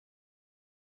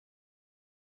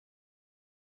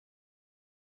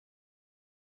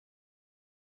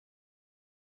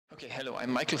Okay, hello, I'm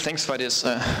Michael. Thanks for this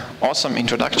awesome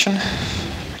introduction.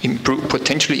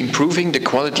 Potentially improving the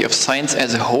quality of science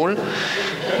as a whole.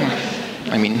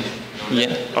 I mean,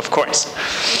 yeah, of course.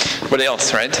 What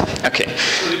else, right? Okay.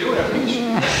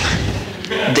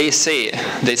 They say.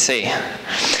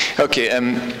 Okay,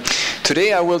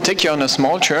 today I will take you on a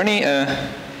small journey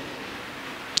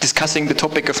discussing the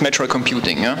topic of natural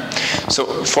computing. Yeah?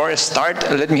 So for a start,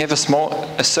 let me have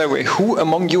a survey. Who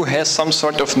among you has some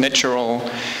sort of natural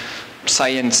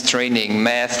science training,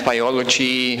 math,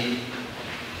 biology?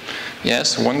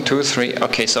 Yes, 1, 2, 3.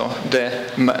 Okay, so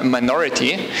the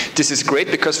minority. This is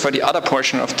great because for the other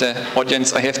portion of the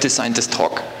audience, I have designed this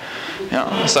talk.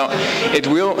 Yeah, so it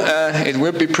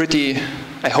will be pretty.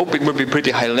 I hope it will be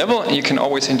pretty high level. You can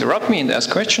always interrupt me and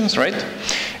ask questions, right?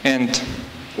 And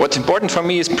what's important for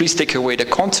me is please take away the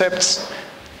concepts.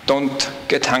 Don't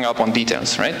get hung up on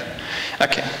details, right?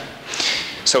 Okay.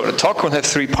 So the talk will have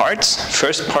 3 parts.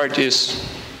 First part is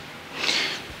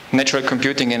natural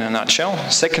computing in a nutshell.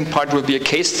 Second part will be a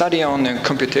case study on a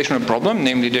computational problem,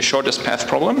 namely the shortest path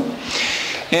problem.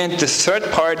 And the third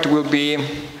part will be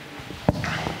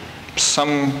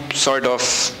some sort of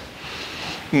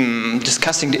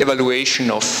discussing the evaluation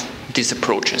of these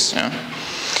approaches. Yeah?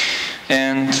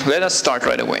 And let us start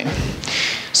right away.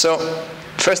 So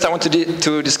first I want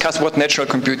to discuss what natural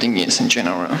computing is in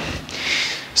general.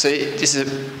 So it is a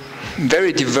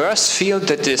very diverse field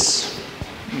that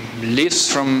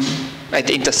lives at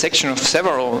the intersection of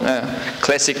several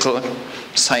classical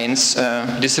science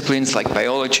disciplines like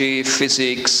biology,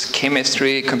 physics,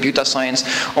 chemistry, computer science.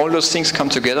 All those things come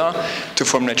together to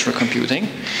form natural computing.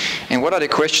 And what are the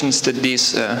questions that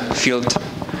this field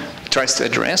tries to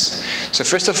address? So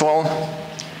first of all,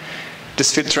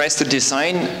 this field tries to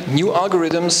design new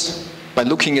algorithms by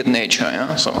looking at nature.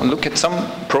 Yeah? So look at some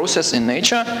process in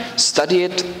nature, study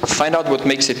it, find out what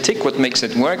makes it tick, what makes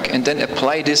it work, and then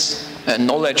apply this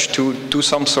knowledge to do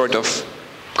some sort of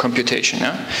computation.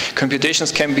 Yeah? Computations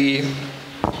can be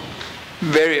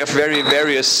of very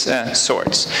various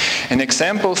sorts. An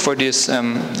example for these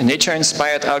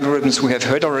nature-inspired algorithms we have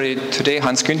heard already today,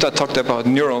 Hans Günther talked about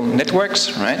neural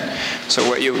networks, right? So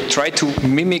where you try to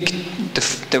mimic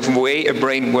the way a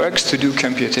brain works to do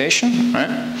computation,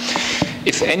 right?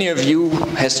 If any of you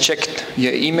has checked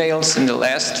your emails in the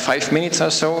last 5 minutes or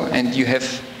so and you have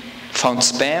found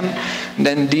spam,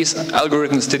 then these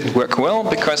algorithms didn't work well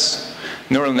because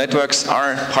neural networks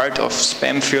are part of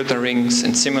spam filterings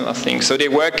and similar things. So they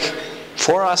work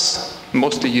for us.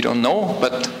 Mostly you don't know,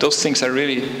 but those things are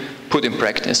really put in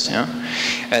practice. Yeah?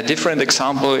 A different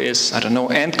example is, I don't know,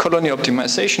 ant colony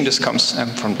optimization. This comes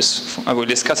from this. I will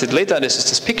discuss it later. This is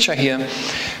this picture here.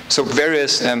 So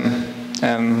various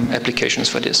applications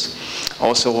for this.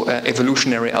 Also,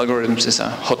 evolutionary algorithms is a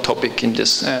hot topic in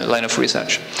this line of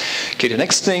research. Okay, the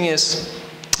next thing is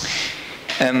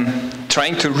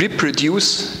trying to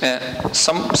reproduce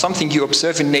something you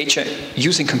observe in nature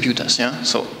using computers. Yeah?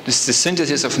 So this is the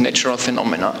synthesis of natural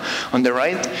phenomena. On the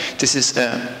right, this is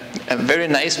a very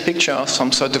nice picture of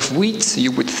some sort of weeds,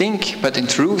 you would think, but in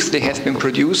truth they have been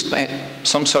produced by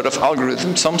some sort of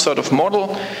algorithm, some sort of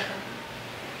model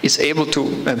is able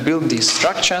to build these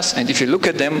structures, and if you look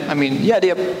at them, I mean, yeah, they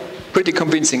are pretty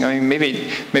convincing. I mean,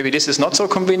 maybe this is not so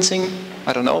convincing,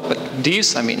 I don't know, but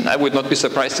these, I mean, I would not be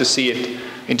surprised to see it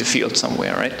in the field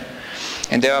somewhere, right?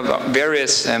 And there are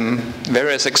various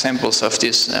examples of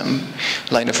this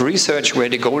line of research where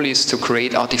the goal is to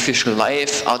create artificial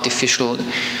life, artificial,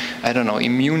 I don't know,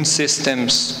 immune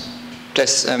systems.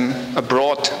 There's a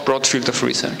broad field of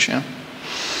research, yeah?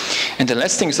 And the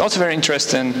last thing is also very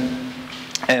interesting.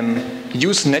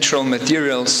 Use natural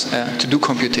materials to do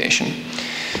computation.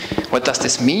 What does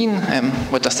this mean?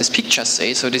 What does this picture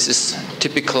say? So this is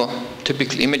typical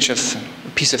image of a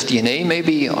piece of DNA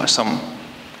maybe, or some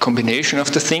combination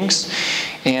of the things.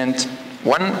 And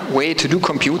one way to do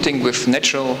computing with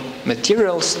natural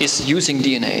materials is using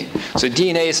DNA. So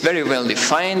DNA is very well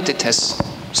defined. It has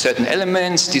certain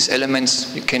elements. These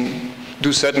elements you can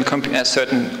do certain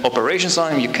operations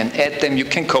on them, you can add them, you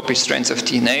can copy strands of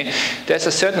DNA. There's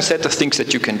a certain set of things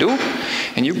that you can do,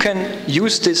 and you can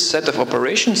use this set of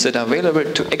operations that are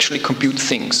available to actually compute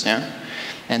things. Yeah?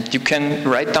 And you can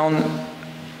write down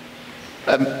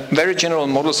very general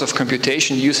models of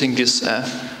computation using these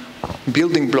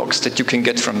building blocks that you can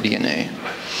get from DNA.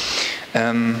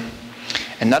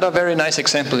 Another very nice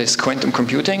example is quantum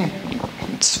computing.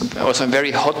 It's also a very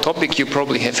hot topic, you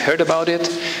probably have heard about it,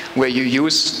 where you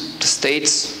use the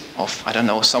states of, I don't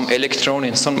know, some electron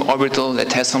in some orbital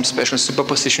that has some special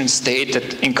superposition state that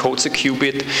encodes a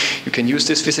qubit. You can use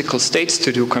these physical states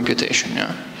to do computation.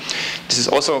 Yeah? This is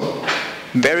also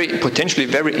potentially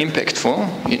very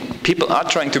impactful. People are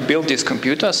trying to build these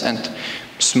computers, and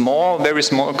very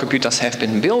small computers have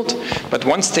been built, but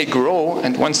once they grow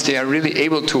and once they are really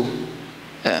able to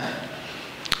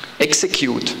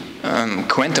execute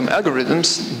quantum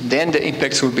algorithms, then the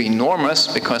impacts will be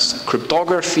enormous, because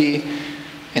cryptography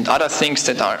and other things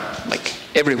that are like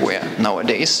everywhere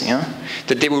nowadays,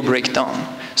 that they will break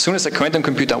down. As soon as a quantum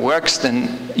computer works,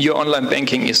 then your online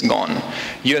banking is gone.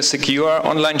 Your secure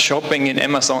online shopping in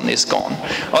Amazon is gone.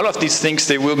 All of these things,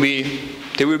 they will be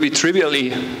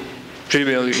trivially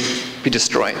be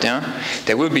destroyed.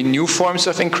 There will be new forms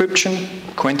of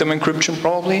encryption, quantum encryption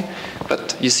probably,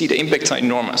 but you see the impacts are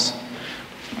enormous.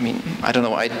 I mean, I don't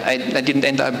know, I didn't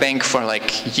enter a bank for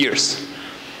like years.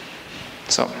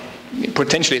 So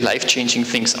potentially life-changing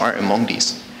things are among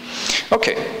these.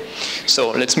 Okay,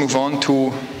 so let's move on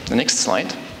to the next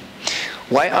slide.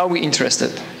 Why are we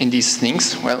interested in these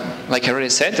things? Well, like I already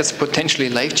said, it's potentially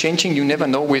life-changing. You never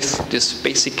know with these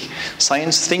basic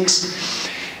science things.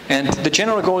 And the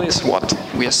general goal is what?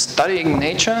 We are studying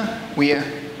nature. We are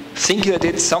thinking that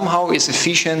it somehow is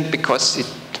efficient because it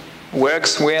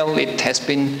works well. It has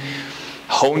been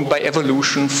honed by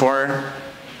evolution for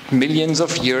millions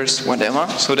of years, whatever.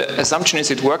 So the assumption is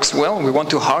it works well. We want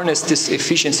to harness this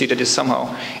efficiency that is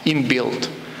somehow inbuilt.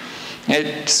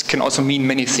 It can also mean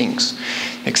many things.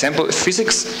 Example,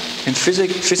 physics and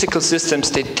physical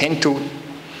systems, they tend to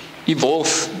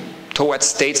evolve towards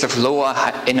states of lower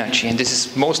energy, and this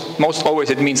is most always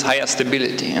it means higher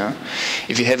stability.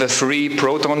 If you have a free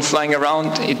proton flying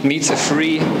around, it meets a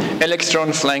free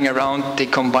electron flying around. They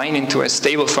combine into a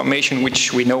stable formation,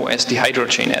 which we know as the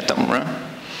hydrogen atom.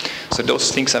 So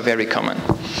those things are very common.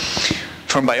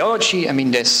 From biology, I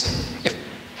mean, there's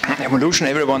evolution,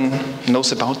 everyone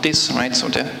knows about this, right? So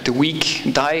the weak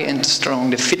die and the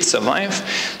strong, the fit survive.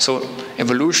 So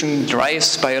evolution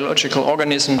drives biological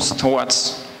organisms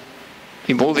towards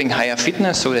evolving higher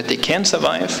fitness so that they can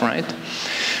survive, right?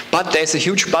 But there's a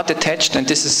huge but attached, and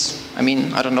this is, I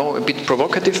mean, I don't know, a bit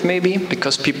provocative maybe,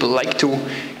 because people like to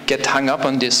get hung up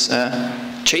on this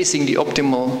chasing the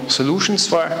optimal solutions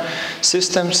for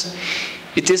systems.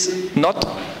 It is not,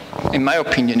 in my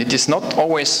opinion, it is not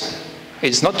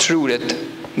true that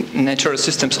natural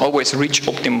systems always reach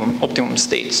optimum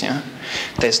states.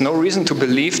 There's no reason to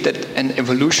believe that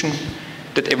evolution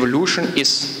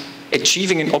is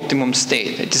achieving an optimum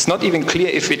state. It is not even clear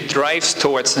if it drives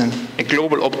towards a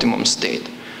global optimum state.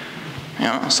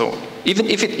 So even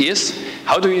if it is,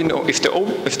 how do you know if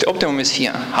the optimum is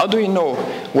here? How do you know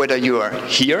whether you are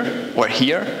here or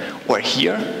here or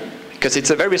here? Because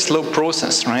it's a very slow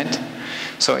process, right?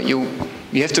 So you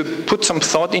have to put some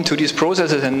thought into these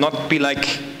processes and not be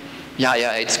like,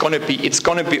 yeah, it's gonna be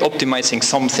optimizing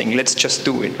something. Let's just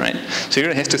do it, right? So you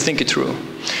have to think it through.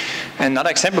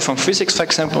 Another example from physics, for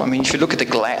example, I mean, if you look at the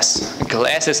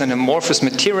glass is an amorphous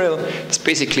material. It's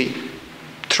basically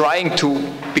trying to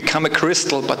become a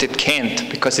crystal, but it can't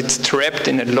because it's trapped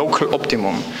in a local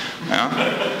optimum.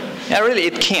 Yeah, really,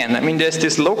 it can. I mean, there's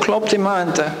this local optima,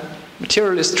 and the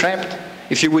material is trapped.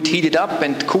 If you would heat it up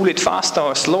and cool it faster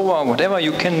or slower or whatever,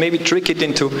 you can maybe trick it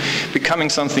into becoming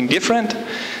something different.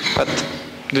 But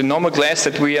the normal glass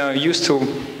that we are used to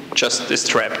just is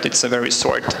trapped. It's a very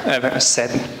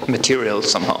sad material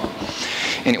somehow.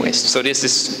 Anyways, so this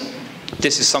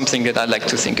is something that I like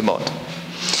to think about.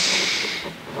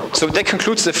 So that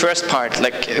concludes the first part,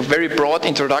 like a very broad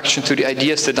introduction to the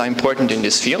ideas that are important in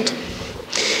this field.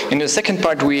 In the second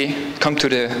part, we come to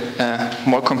the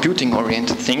more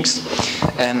computing-oriented things.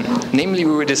 Namely,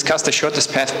 we will discuss the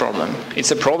shortest path problem.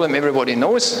 It's a problem everybody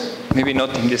knows, maybe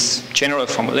not in this general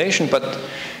formulation, but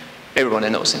everyone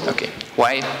knows it. Okay,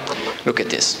 why? Look at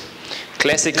this.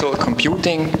 Classical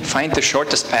computing, find the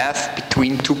shortest path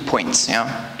between 2 points.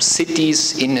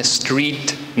 Cities in a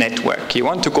street network. You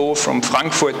want to go from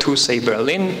Frankfurt to, say,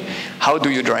 Berlin. How do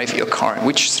you drive your car?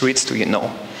 Which streets do you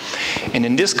know? And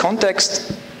in this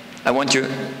context,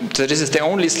 so this is the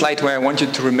only slide where I want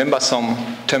you to remember some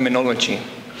terminology.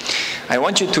 I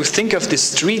want you to think of the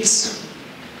streets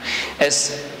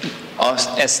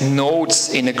as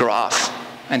nodes in a graph.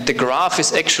 And the graph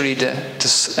is actually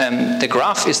the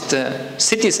graph is the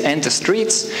cities and the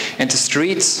streets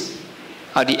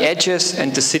are the edges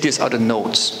and the cities are the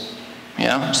nodes.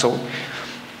 So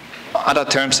other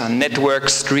terms are network,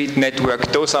 street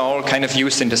network. Those are all kind of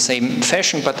used in the same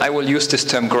fashion, but I will use this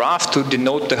term graph to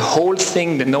denote the whole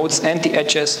thing, the nodes and the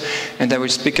edges. And I will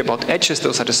speak about edges,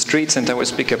 those are the streets, and I will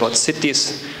speak about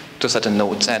cities, those are the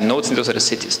nodes, and nodes and those are the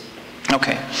cities.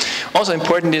 Okay. Also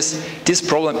important is this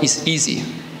problem is easy.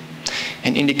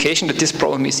 An indication that this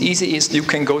problem is easy is you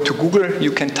can go to Google,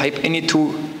 you can type any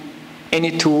two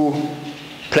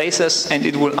places, and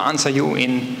it will answer you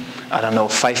in, I don't know,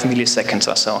 5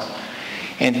 milliseconds or so.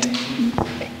 And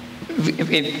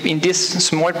in this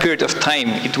small period of time,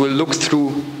 it will look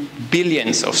through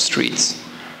billions of streets.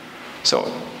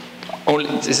 So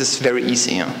this is very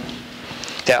easy. Yeah?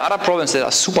 There are other problems that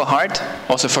are super hard,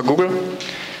 also for Google.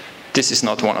 This is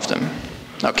not one of them.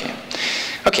 Okay.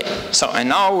 Okay, so and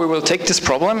now we will take this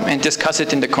problem and discuss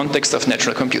it in the context of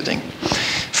natural computing.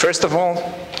 First of all,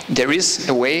 there is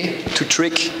a way to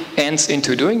trick ants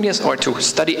into doing this, or to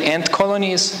study ant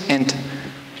colonies and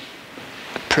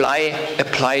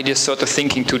apply this sort of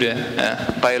thinking to the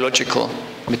biological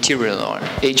material or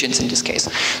agents in this case.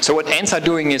 So what ants are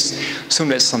doing is, soon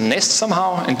there's some nest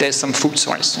somehow and there's some food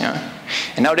source. Yeah?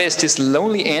 And now there's this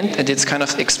lonely ant and it's kind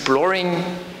of exploring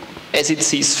as it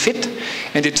sees fit,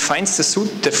 and it finds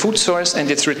the food source and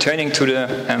it's returning to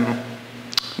the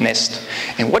nest.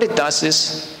 And what it does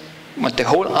is, what the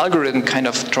whole algorithm kind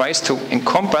of tries to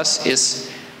encompass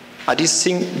are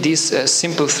these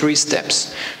simple 3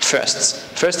 steps.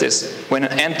 First is, when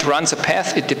an ant runs a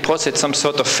path, it deposits some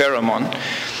sort of pheromone,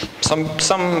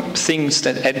 some things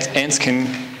that ants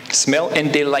can smell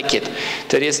and they like it.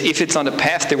 That is, if it's on the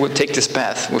path, they would take this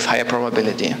path with higher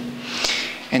probability.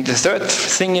 And the third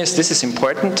thing is, this is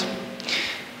important,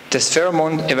 this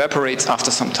pheromone evaporates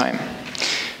after some time.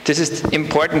 This is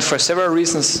important for several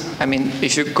reasons. I mean,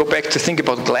 if you go back to think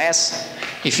about glass,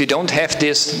 if you don't have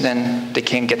this, then they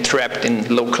can get trapped in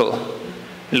local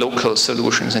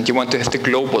solutions, and you want to have the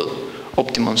global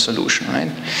optimum solution,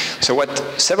 right? So what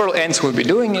several ants will be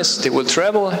doing is they will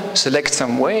travel, select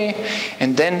some way,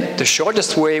 and then the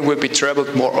shortest way will be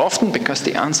traveled more often because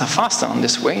the ants are faster on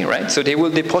this way, right? So they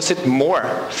will deposit more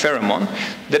pheromone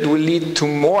that will lead to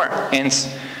more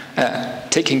ants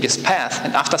taking this path,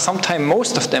 and after some time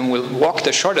most of them will walk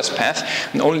the shortest path,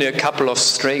 and only a couple of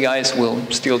stray guys will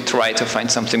still try to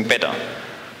find something better.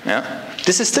 Yeah?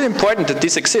 This is still important that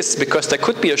this exists, because there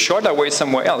could be a shorter way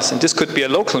somewhere else, and this could be a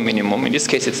local minimum. In this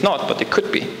case it's not, but it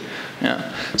could be.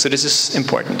 Yeah? So this is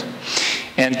important.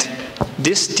 And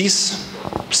these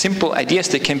simple ideas,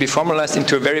 they can be formalized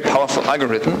into a very powerful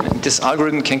algorithm. And this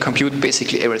algorithm can compute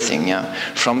basically everything, yeah?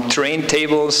 From train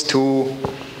tables to,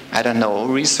 I don't know,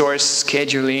 resource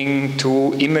scheduling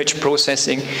to image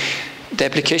processing. The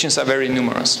applications are very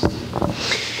numerous.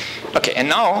 Okay, and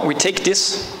now we take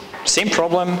this same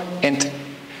problem and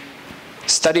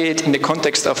study it in the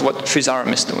context of what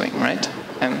Physarum is doing, right?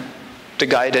 And the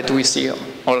guy that we see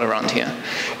all around here.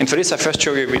 And for this I first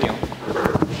show you a video.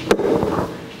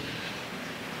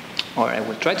 Or I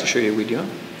will try to show you a video.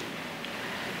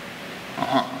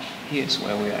 Here's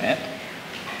where we are at.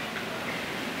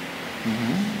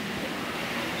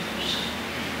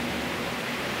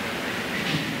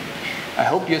 I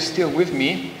hope you're still with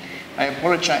me. I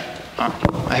apologize.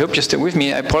 I hope you're still with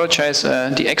me. I apologize.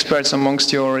 The experts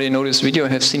amongst you already know this video. I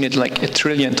have seen it like 1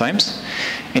 trillion times.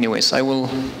 Anyways, I will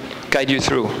guide you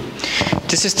through.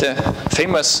 This is the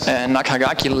famous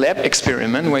Nakagaki lab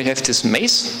experiment where you have this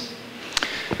maze.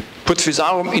 Put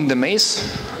Physarum in the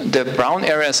maze. The brown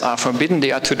areas are forbidden.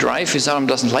 They are too dry. Physarum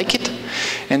doesn't like it.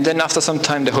 And then after some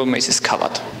time, the whole maze is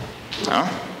covered.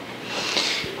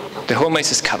 The whole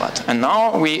maze is covered. And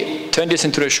now we turn this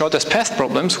into the shortest path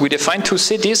problems. We define 2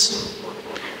 cities,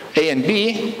 A and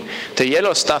B. The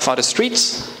yellow stuff are the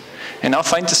streets. And now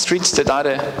find the streets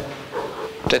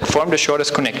that form the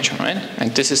shortest connection, right?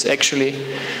 And this is actually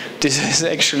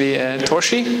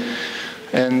Toshi,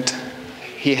 and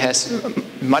he has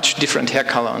much different hair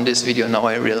color on this video now,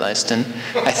 I realized. And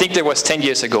I think that was 10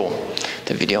 years ago,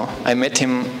 the video. I met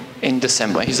him in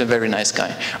December. He's a very nice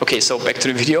guy. Okay, so back to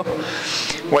the video.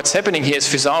 What's happening here is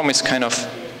Physarum is kind of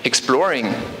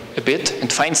exploring a bit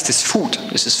and finds this food.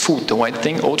 This is food, the white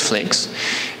thing, oat flakes.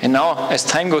 And now, as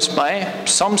time goes by,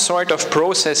 some sort of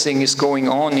processing is going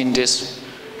on in this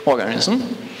organism.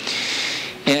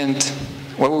 And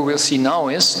what we will see now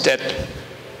is that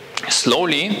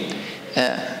slowly,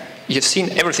 you've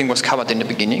seen everything was covered in the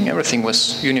beginning. Everything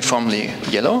was uniformly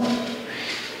yellow.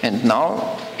 And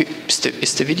now,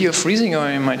 is the video freezing, or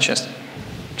am I just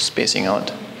spacing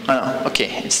out? Oh no,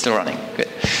 okay, it's still running, good.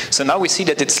 So now we see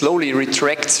that it slowly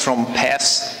retracts from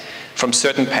paths, from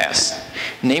certain paths.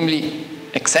 Namely,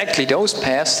 exactly those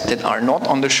paths that are not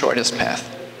on the shortest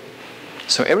path.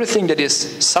 So everything that is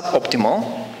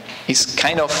suboptimal is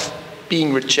kind of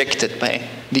being rejected by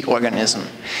the organism.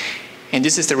 And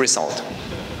this is the result.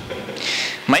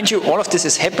 Mind you, all of this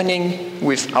is happening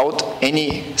without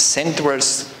any central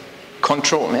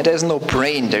control. There's no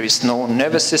brain, there is no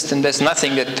nervous system, there's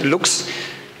nothing that looks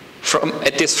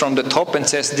at this from the top and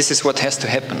says, this is what has to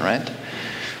happen, right?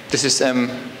 This is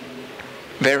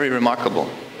very remarkable.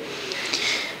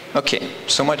 Okay,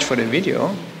 so much for the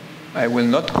video. I will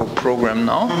not go program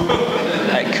now.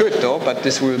 I could though, but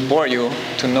this will bore you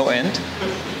to no end.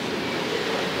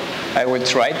 I will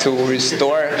try to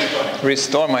restore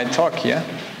my talk here.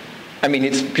 I mean,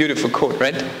 it's beautiful code,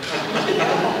 right? I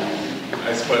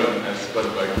spotted a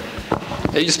bug.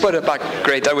 You spotted a bug.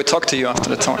 Great, I will talk to you after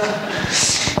the talk.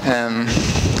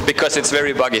 Because it's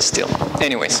very buggy still.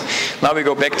 Anyways, now we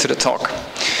go back to the talk.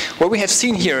 What we have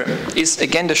seen here is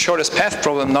again the shortest path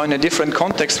problem, now in a different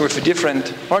context with a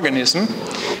different organism.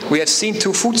 We have seen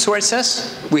two food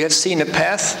sources. We have seen a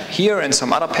path here and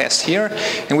some other paths here.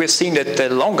 And we have seen that the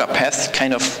longer path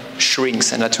kind of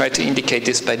shrinks. And I try to indicate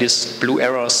this by these blue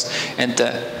arrows. And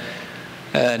the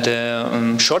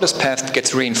shortest path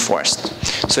gets reinforced.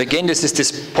 So again, this is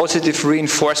this positive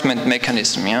reinforcement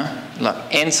mechanism. Yeah?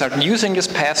 Ants are using this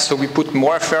path, so we put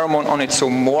more pheromone on it, so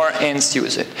more ants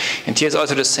use it. And here's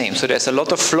also the same. So there's a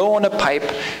lot of flow on the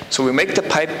pipe, so we make the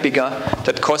pipe bigger.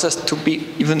 That causes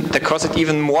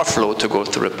even more flow to go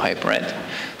through the pipe, right?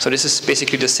 So this is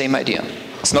basically the same idea.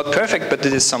 It's not perfect, but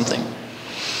it is something.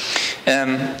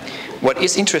 What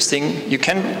is interesting, you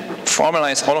can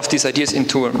formalize all of these ideas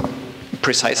into a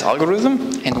precise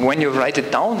algorithm, and when you write it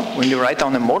down, when you write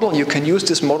down a model, you can use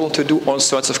this model to do all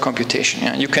sorts of computation.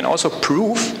 Yeah? You can also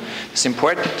prove, it's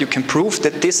important, you can prove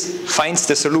that this finds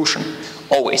the solution,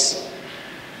 always.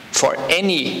 For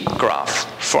any graph,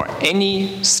 for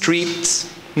any street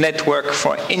network,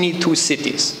 for any two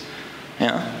cities.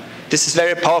 Yeah? This is a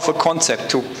very powerful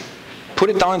concept to put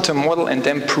it down into a model and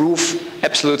then prove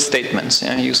absolute statements,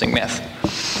 yeah, using math.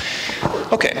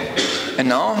 Okay, and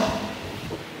now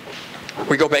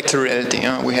we go back to reality.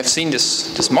 We have seen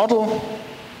this model,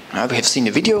 we have seen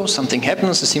the video, something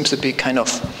happens, it seems to be kind of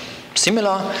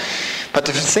similar. But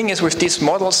the thing is with these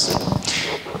models,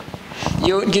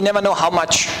 you never know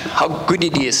how good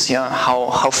it is, yeah?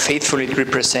 how faithful it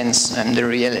represents the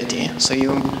reality. So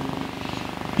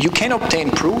you can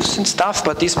obtain proofs and stuff,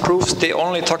 but these proofs, they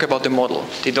only talk about the model.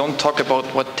 They don't talk about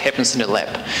what happens in the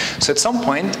lab. So at some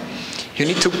point, you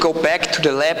need to go back to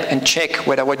the lab and check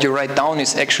whether what you write down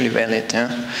is actually valid.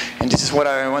 Yeah? And this is what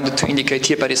I wanted to indicate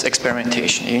here by this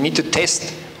experimentation. You need to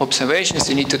test observations,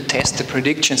 you need to test the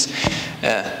predictions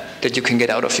that you can get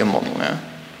out of your model. Yeah?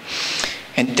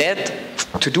 And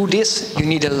to do this, you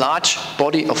need a large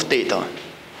body of data.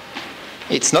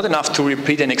 It's not enough to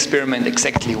repeat an experiment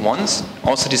exactly once.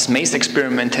 Also, this maze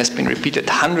experiment has been repeated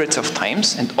hundreds of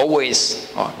times, and always,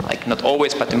 or like not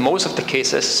always, but in most of the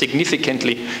cases,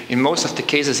 significantly, in most of the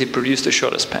cases, it produced the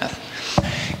shortest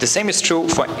path. The same is true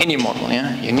for any model.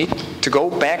 Yeah? You need to go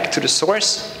back to the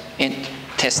source and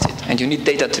test it, and you need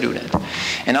data to do that.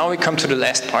 And now we come to the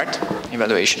last part,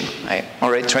 evaluation. I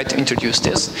already tried to introduce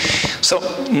this. So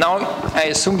now I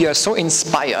assume you are so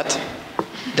inspired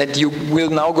that you will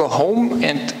now go home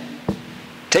and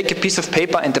take a piece of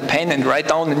paper and a pen and write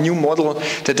down a new model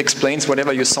that explains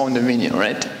whatever you saw in the video,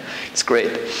 right? It's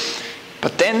great.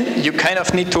 But then you kind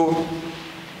of need to,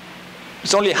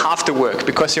 it's only half the work,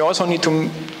 because you also need to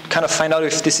kind of find out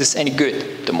if this is any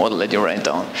good, the model that you write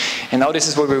down. And now this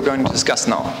is what we're going to discuss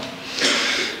now.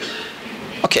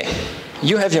 Okay,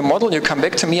 you have your model, you come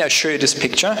back to me, I show you this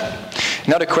picture.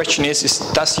 Now the question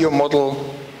is does your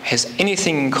model has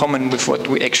anything in common with what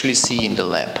we actually see in the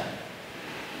lab?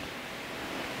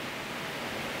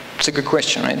 It's a good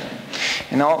question, right?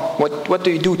 And now, what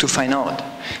do you do to find out?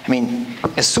 I mean,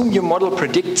 assume your model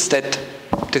predicts that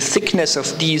the thickness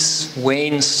of these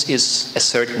veins is a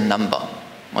certain number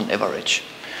on average.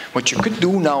 What you could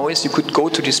do now is you could go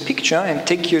to this picture and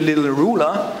take your little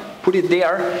ruler, put it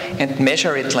there, and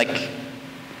measure it like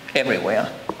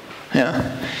everywhere.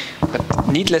 Yeah? But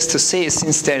needless to say,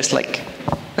 since there's like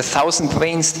 1,000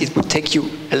 veins, it would take you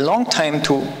a long time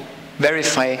to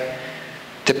verify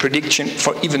the prediction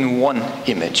for even one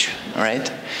image, all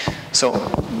right?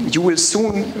 So you will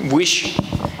soon wish,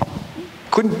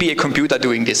 couldn't be a computer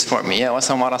doing this for me, or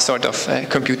some other sort of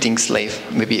computing slave,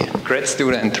 maybe a grad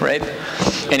student, right?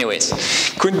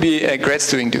 Anyways, couldn't be a grad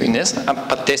student doing this,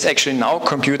 but there's actually now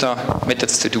computer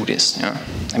methods to do this. Yeah?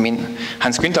 I mean,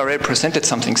 Hans Günther already presented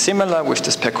something similar with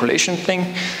the speculation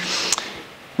thing.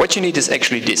 What you need is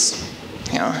actually this.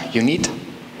 Yeah? You need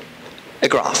a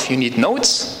graph. You need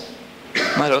nodes.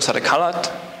 Those are the colored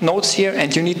nodes here,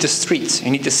 and you need the streets.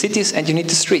 You need the cities and you need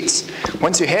the streets.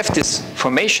 Once you have this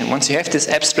formation, once you have this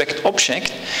abstract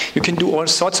object, you can do all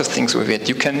sorts of things with it.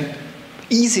 You can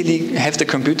easily have the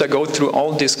computer go through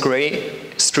all these gray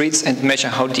streets and measure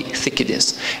how thick it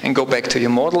is, and go back to your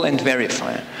model and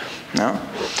verify. Yeah?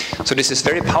 So this is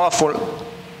very powerful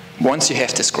once you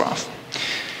have this graph.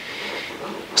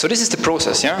 So this is the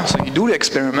process, yeah? So you do the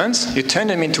experiments, you turn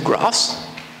them into graphs,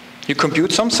 You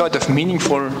compute some sort of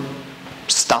meaningful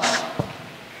stuff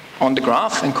on the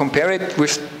graph and compare it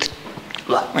with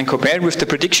the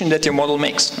prediction that your model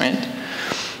makes, right?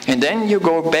 And then you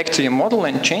go back to your model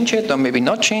and change it, or maybe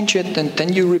not change it, and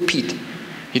then you repeat.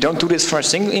 You don't do this for a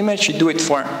single image, you do it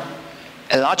for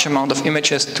a large amount of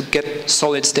images to get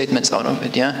solid statements out of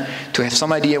it, yeah? To have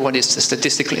some idea what is the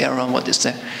statistical error and what is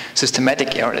the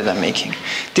systematic error that I'm making.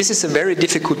 This is a very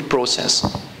difficult process.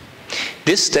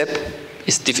 This step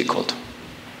is difficult.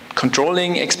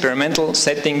 Controlling experimental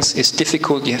settings is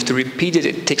difficult. You have to repeat it.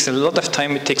 It takes a lot of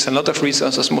time. It takes a lot of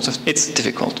resources. It's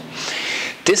difficult.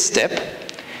 This step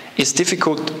is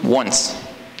difficult once,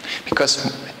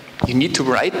 because you need to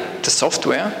write the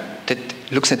software that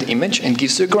looks at the image and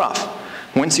gives you a graph.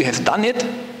 Once you have done it,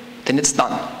 then it's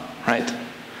done, right?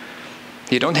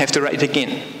 You don't have to write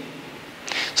again.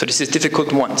 So this is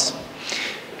difficult once.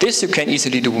 This you can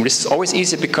easily do. This is always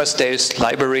easy because there's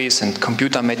libraries and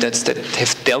computer methods that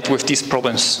have dealt with these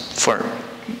problems for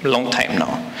a long time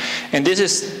now. And this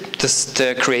is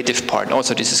the creative part.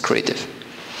 Also, this is creative.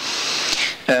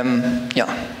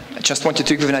 Yeah, I just wanted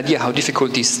to give an idea how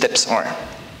difficult these steps are.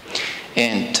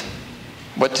 And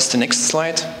what is the next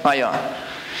slide? Ah, yeah.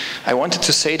 I wanted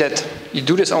to say that you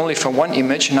do this only for one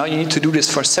image. Now you need to do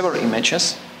this for several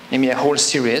images, maybe a whole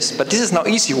series. But this is now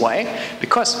easy. Why?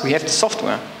 Because we have the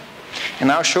software.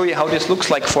 And I'll show you how this looks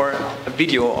like for a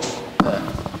video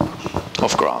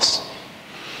of graphs.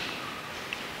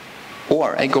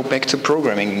 Or I go back to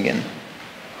programming again.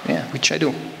 Yeah, which I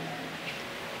do.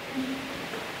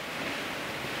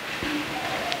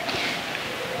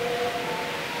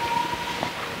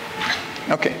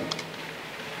 Okay.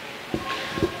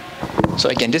 So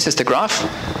again, this is the graph,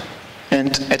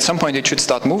 and at some point it should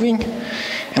start moving.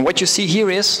 And what you see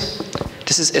here is,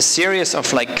 this is a series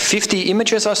of like 50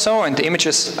 images or so, and the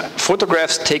images,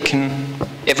 photographs taken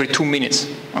every 2 minutes,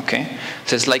 okay?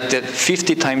 So it's like the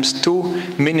 50 times 2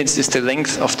 minutes is the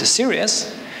length of the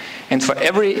series. And for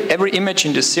every image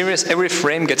in the series, every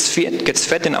frame gets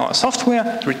fed in our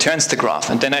software, returns the graph,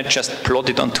 and then I just plot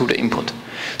it onto the input.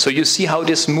 So you see how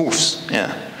this moves,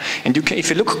 yeah. And you can, if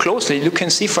you look closely, you can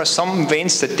see for some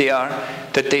veins that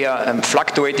they are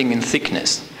fluctuating in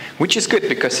thickness, which is good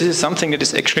because this is something that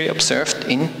is actually observed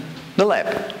in the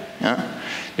lab. Yeah.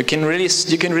 You can really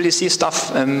see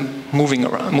stuff moving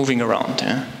around.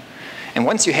 Yeah. And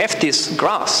once you have these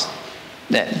graphs,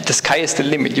 the sky is the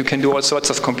limit. You can do all sorts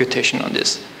of computation on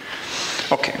this.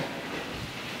 Okay.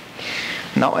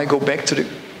 Now I go back to the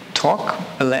talk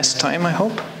a last time, I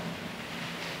hope.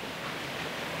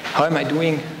 How am I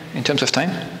doing in terms of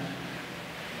time?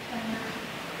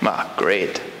 Ah,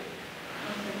 great.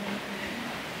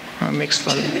 Makes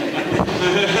fun.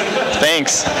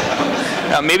 Thanks.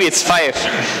 Maybe it's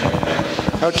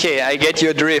 5. Okay, I get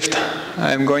your drift.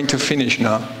 I'm going to finish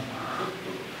now.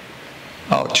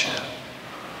 Ouch.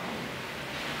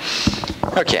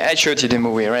 Okay, I showed you the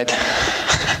movie, right?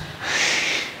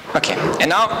 Okay, and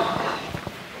now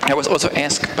I was also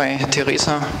asked by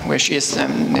Teresa, where she is,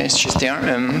 she's there,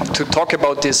 to talk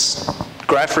about this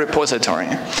graph repository.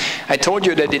 I told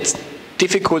you that it's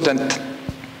difficult and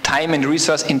time and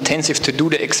resource intensive to do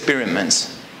the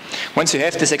experiments. Once you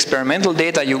have this experimental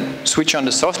data, you switch on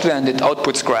the software and it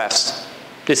outputs graphs.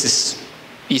 This is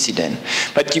easy then.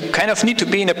 But you kind of need to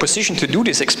be in a position to do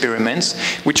these experiments,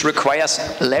 which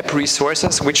requires lab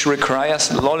resources, which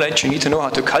requires knowledge. You need to know how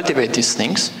to cultivate these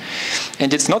things.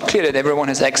 And it's not clear that everyone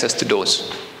has access to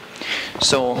those.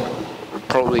 So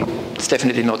probably it's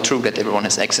definitely not true that everyone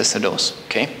has access to those.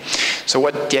 Okay. So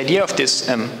what the idea of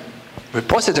this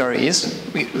repository is,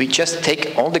 we just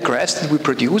take all the graphs that we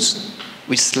produce,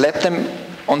 we slap them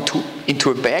into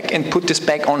a bag and put this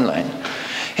bag online.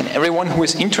 And everyone who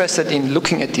is interested in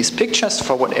looking at these pictures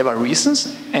for whatever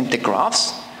reasons and the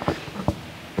graphs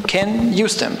can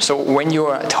use them. So when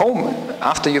you're at home,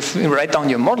 after you write down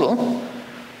your model,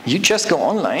 you just go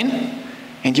online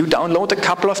and you download a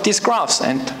couple of these graphs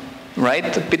and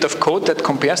write a bit of code that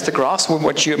compares the graphs with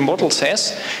what your model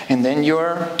says, and then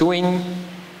you're doing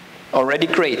already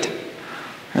great.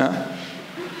 Yeah?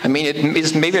 I mean, it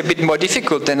is maybe a bit more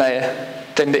difficult than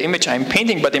the image I'm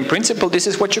painting, but in principle, this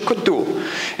is what you could do.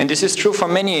 And this is true for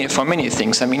many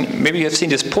things. I mean, maybe you have seen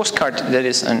this postcard that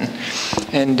is an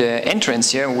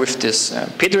entrance here with this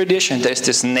Petri dish, and there's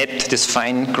this net, this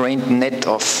fine-grained net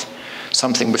of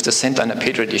something with the center on a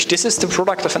Petri dish. This is the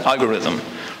product of an algorithm,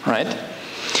 right?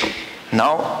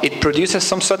 Now, it produces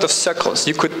some sort of circles.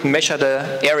 You could measure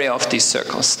the area of these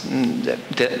circles,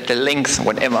 the length,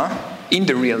 whatever, in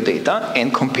the real data,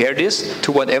 and compare this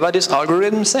to whatever this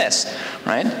algorithm says,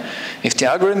 right? If the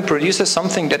algorithm produces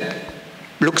something that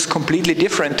looks completely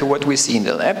different to what we see in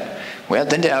the lab, well,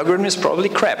 then the algorithm is probably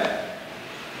crap.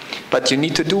 But you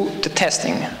need to do the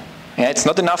testing. Yeah, it's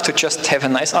not enough to just have a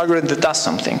nice algorithm that does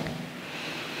something.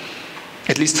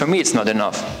 At least for me, it's not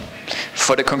enough.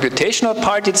 For the computational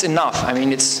part, it's enough. I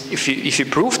mean, if you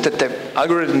prove that the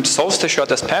algorithm solves the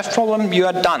shortest path problem, you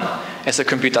are done as a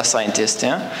computer scientist.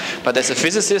 Yeah? But as a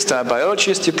physicist or a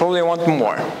biologist, you probably want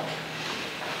more.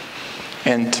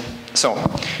 And so,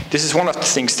 this is one of the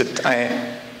things that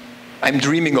I'm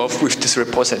dreaming of with this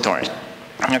repository.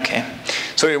 Okay,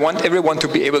 so we want everyone to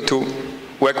be able to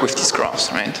work with these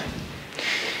graphs, right?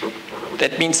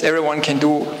 That means everyone can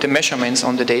do the measurements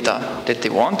on the data that they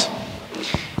want,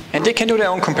 and they can do their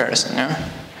own comparison.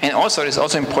 Yeah? And also, it's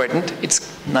also important, it's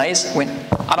nice when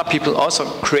other people also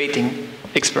creating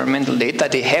experimental data,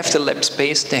 they have the lab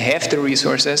space, they have the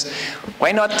resources.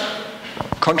 Why not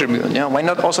contribute? Yeah? Why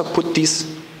not also put these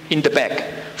in the bag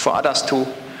for others to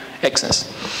access?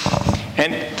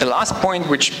 And the last point,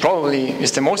 which probably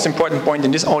is the most important point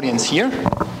in this audience here,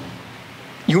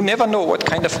 you never know what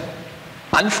kind of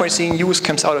unforeseen use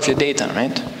comes out of your data,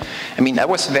 right? I mean, I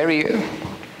was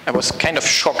kind of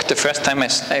shocked the first time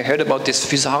I heard about this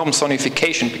Physarum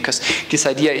sonification, because this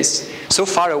idea is so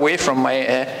far away from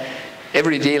my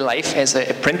everyday life as an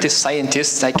apprentice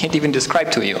scientist, I can't even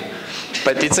describe to you.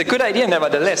 But it's a good idea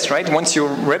nevertheless, right? Once you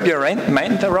wrap your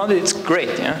mind around it, it's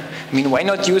great. Yeah? I mean, why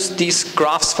not use these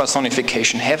graphs for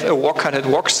sonification? Have a walker that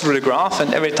walks through the graph,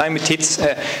 and every time it hits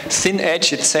a thin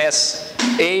edge, it says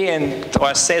A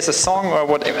or says a song or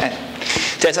whatever.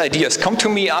 There's ideas. Come to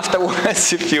me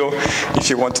afterwards if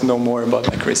you want to know more about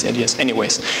my crazy ideas.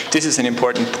 Anyways, this is an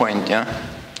important point, yeah,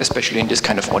 especially in this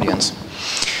kind of audience.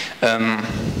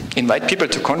 Invite people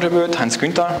to contribute. Hans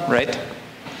Günther, right?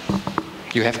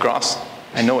 You have graphs.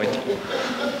 I know it.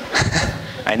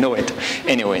 I know it.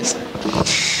 Anyways.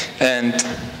 And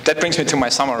that brings me to my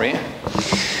summary.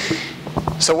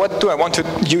 So what do I want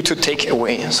you to take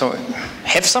away? So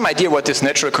have some idea what this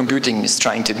natural computing is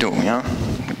trying to do. Yeah?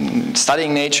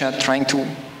 Studying nature, trying to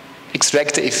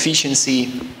extract the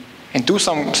efficiency and do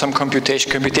some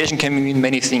computation. Computation can mean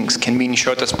many things. Can mean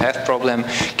shortest path problem,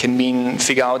 can mean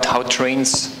figure out how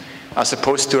trains are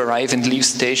supposed to arrive and leave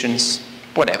stations,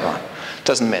 whatever.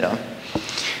 Doesn't matter.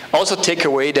 Also take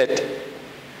away that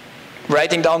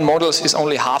writing down models is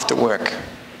only half the work.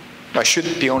 Or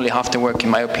should be only half the work, in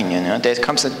my opinion. Yeah? There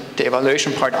comes the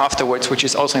evaluation part afterwards, which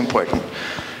is also important,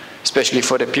 especially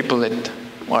for the people that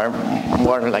are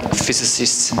more like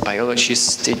physicists and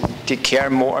biologists. They care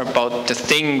more about the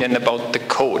thing than about the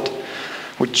code,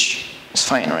 which is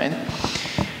fine, right?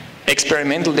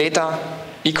 Experimental data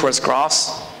equals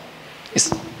graphs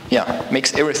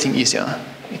makes everything easier.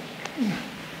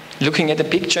 Looking at the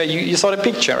picture, you saw the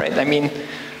picture, right? I mean,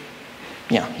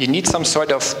 yeah, you need some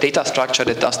sort of data structure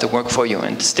that does the work for you,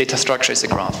 and this data structure is a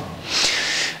graph.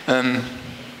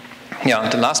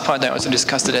 The last part I also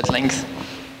discussed it at length.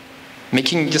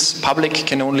 Making this public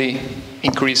can only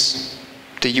increase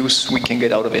the use we can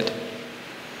get out of it.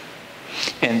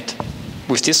 And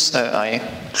with this, I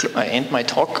end my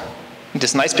talk.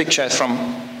 This nice picture is from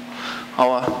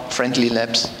our friendly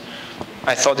labs.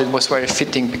 I thought it was very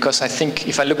fitting, because I think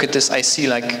if I look at this, I see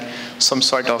like some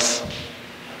sort of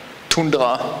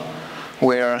tundra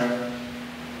where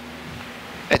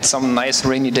at some nice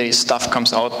rainy day stuff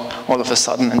comes out all of a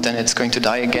sudden, and then it's going to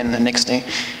die again the next day.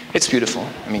 It's beautiful.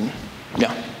 I mean,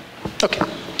 yeah. Okay.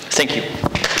 Thank you.